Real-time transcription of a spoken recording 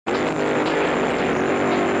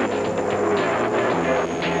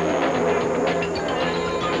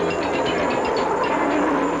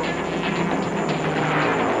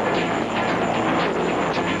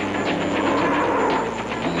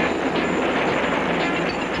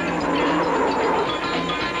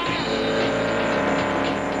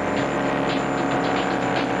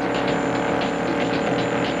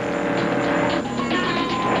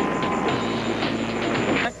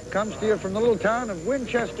comes to you from the little town of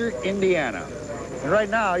Winchester, Indiana. And right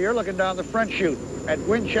now, you're looking down the front chute at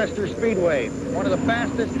Winchester Speedway, one of the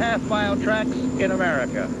fastest half-mile tracks in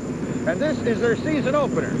America. And this is their season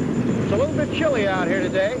opener. It's a little bit chilly out here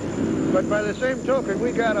today, but by the same token,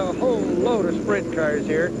 we got a whole load of sprint cars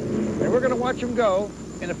here, and we're going to watch them go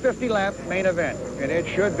in a 50-lap main event, and it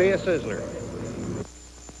should be a sizzler.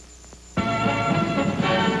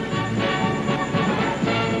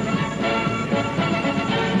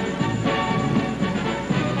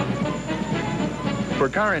 For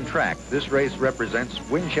Car and Track, this race represents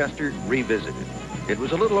Winchester Revisited. It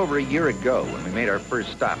was a little over a year ago when we made our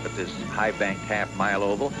first stop at this high-banked half-mile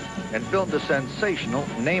oval and filmed the sensational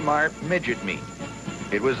Neymar midget meet.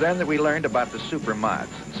 It was then that we learned about the super mods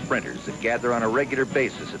and sprinters that gather on a regular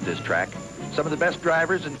basis at this track. Some of the best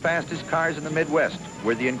drivers and fastest cars in the Midwest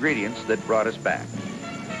were the ingredients that brought us back.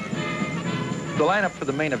 The lineup for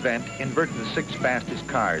the main event inverted the 6 fastest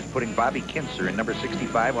cars, putting Bobby Kinser in number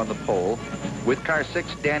 65 on the pole, with car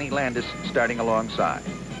 6, Danny Landis, starting alongside.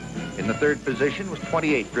 In the 3rd position was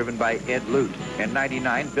 28, driven by Ed Lute, and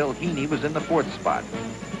 99, Bill Heaney, was in the 4th spot.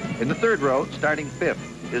 In the 3rd row, starting 5th,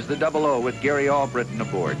 is the 00 with Gary Albritton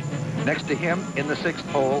aboard. Next to him, in the 6th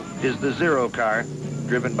hole, is the 0 car,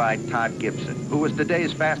 driven by Todd Gibson, who was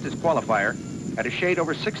today's fastest qualifier at a shade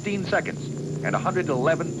over 16 seconds and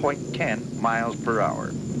 111.10 miles per hour.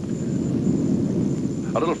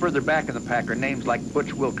 A little further back in the pack are names like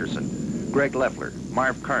Butch Wilkerson, Greg Leffler,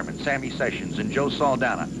 Marv Carmen, Sammy Sessions, and Joe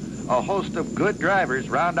Saldana. A host of good drivers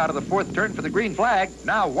round out of the 4th turn for the green flag.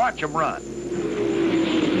 Now watch them run.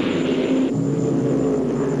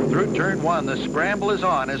 Through turn 1, the scramble is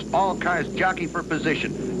on as all cars jockey for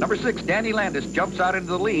position. Number 6, Danny Landis, jumps out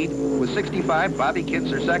into the lead with 65, Bobby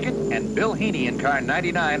Kinser 2nd, and Bill Heaney in car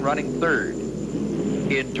 99 running 3rd.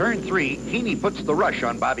 In turn 3, Heaney puts the rush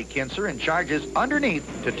on Bobby Kinser and charges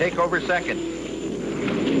underneath to take over 2nd.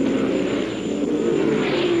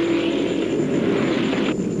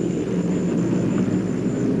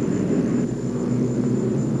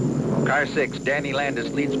 Car 6, Danny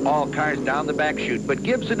Landis, leads all cars down the back chute, but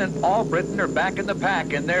Gibson and Albritton are back in the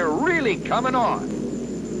pack, and they're really coming on.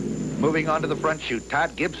 Moving on to the front chute,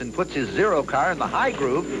 Todd Gibson puts his 0 car in the high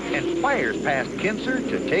groove and fires past Kinser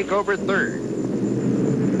to take over 3rd.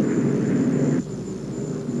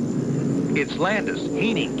 It's Landis,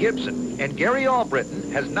 Heaney, Gibson, and Gary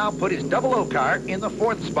Albritton has now put his 00 car in the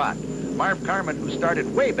 4th spot. Marv Carmen, who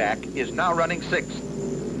started way back, is now running 6th.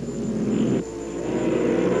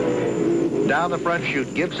 Down the front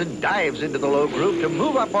chute, Gibson dives into the low groove to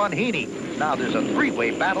move up on Heaney. Now there's a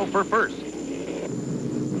 3-way battle for 1st.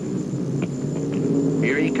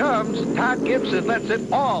 Here he comes. Todd Gibson lets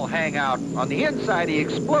it all hang out. On the inside, he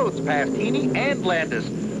explodes past Heaney and Landis.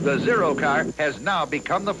 The 0 car has now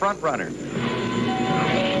become the front runner.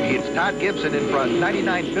 It's Todd Gibson in front.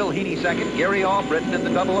 99, Bill Heaney 2nd. Gary Albritton in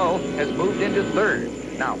the 00 has moved into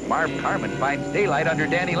 3rd. Now Marv Carmen finds daylight under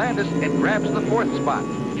Danny Landis and grabs the 4th spot.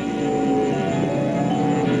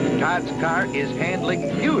 Todd's car is handling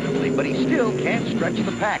beautifully, but he still can't stretch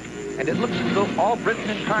the pack. And it looks as though Albritton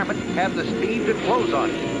and Carmen have the speed to close on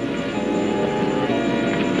it.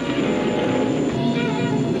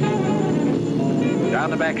 Down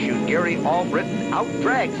the back chute, Gary Albritton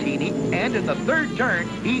outdrags Heaney, and in the 3rd turn,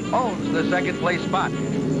 he owns the 2nd place spot.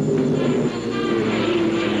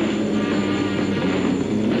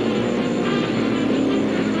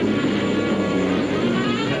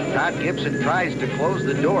 Todd Gibson tries to close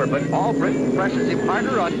the door, but Albritton presses him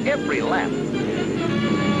harder on every lap.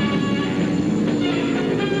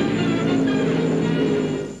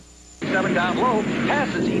 Down low,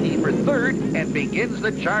 passes Heaney for 3rd, and begins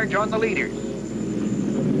the charge on the leaders.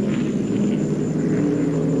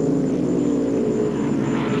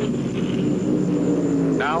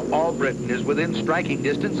 Now Albritton is within striking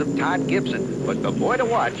distance of Todd Gibson, but the boy to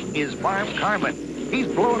watch is Marv Carmen. He's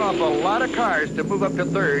blown off a lot of cars to move up to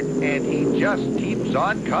 3rd, and he just keeps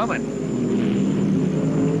on coming.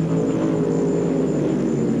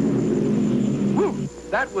 Whew,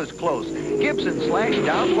 that was close. Gibson slashed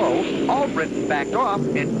down low, Albritton backed off,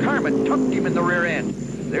 and Carmen tucked him in the rear end.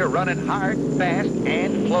 They're running hard, fast,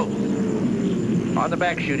 and close. On the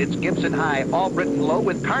back chute, it's Gibson high, Albritton low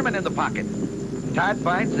with Carmen in the pocket. Todd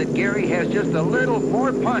finds that Gary has just a little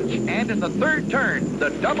more punch, and in the 3rd turn, the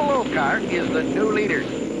 00 car is the new leader.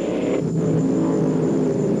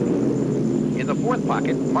 In the 4th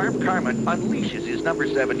pocket, Marv Carmen unleashes his number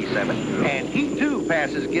 77, and he too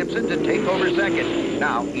passes Gibson to take over 2nd.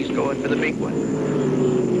 Now he's going for the big one.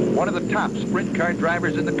 One of the top sprint car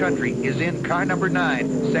drivers in the country is in car number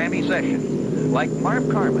 9, Sammy Sessions. Like Marv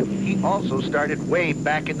Carman, he also started way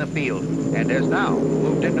back in the field and has now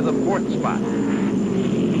moved into the 4th spot.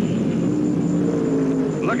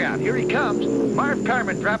 Look out, here he comes. Marv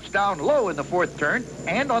Carman drops down low in the 4th turn,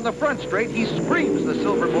 and on the front straight, he screams the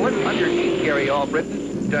silver bullet underneath Gary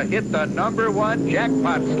Albritton to hit the #1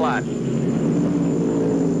 jackpot slot.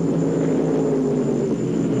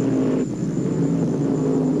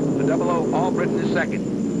 The 00 Albritton is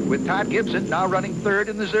second, with Todd Gibson now running 3rd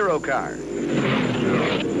in the 0 car.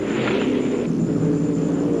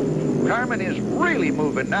 Carman is really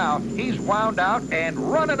moving now. He's wound out and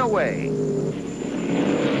running away.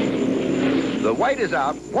 The white is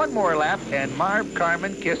out, one more lap, and Marv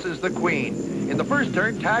Carman kisses the queen. In the 1st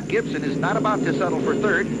turn, Todd Gibson is not about to settle for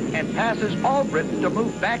 3rd and passes Albritton to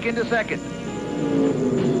move back into 2nd.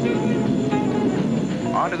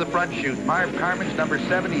 Onto the front chute, Marv Carman's number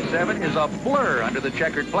 77 is a blur under the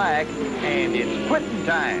checkered flag, and it's quitting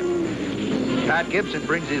time. Todd Gibson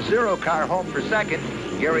brings his 0 car home for 2nd.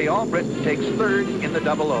 Gary Albritton takes 3rd in the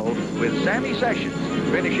 00, with Sammy Sessions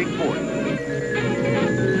finishing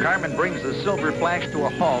 4th. Carman brings the silver flash to a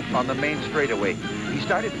halt on the main straightaway. He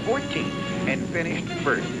started 14th and finished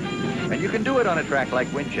 1st. And you can do it on a track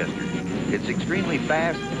like Winchester. It's extremely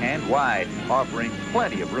fast and wide, offering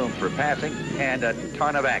plenty of room for passing and a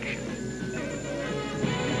ton of action.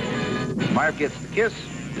 Marv gets the kiss,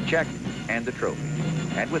 the check, and the trophy.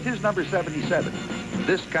 And with his number 77,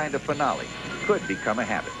 this kind of finale could become a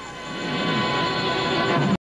habit.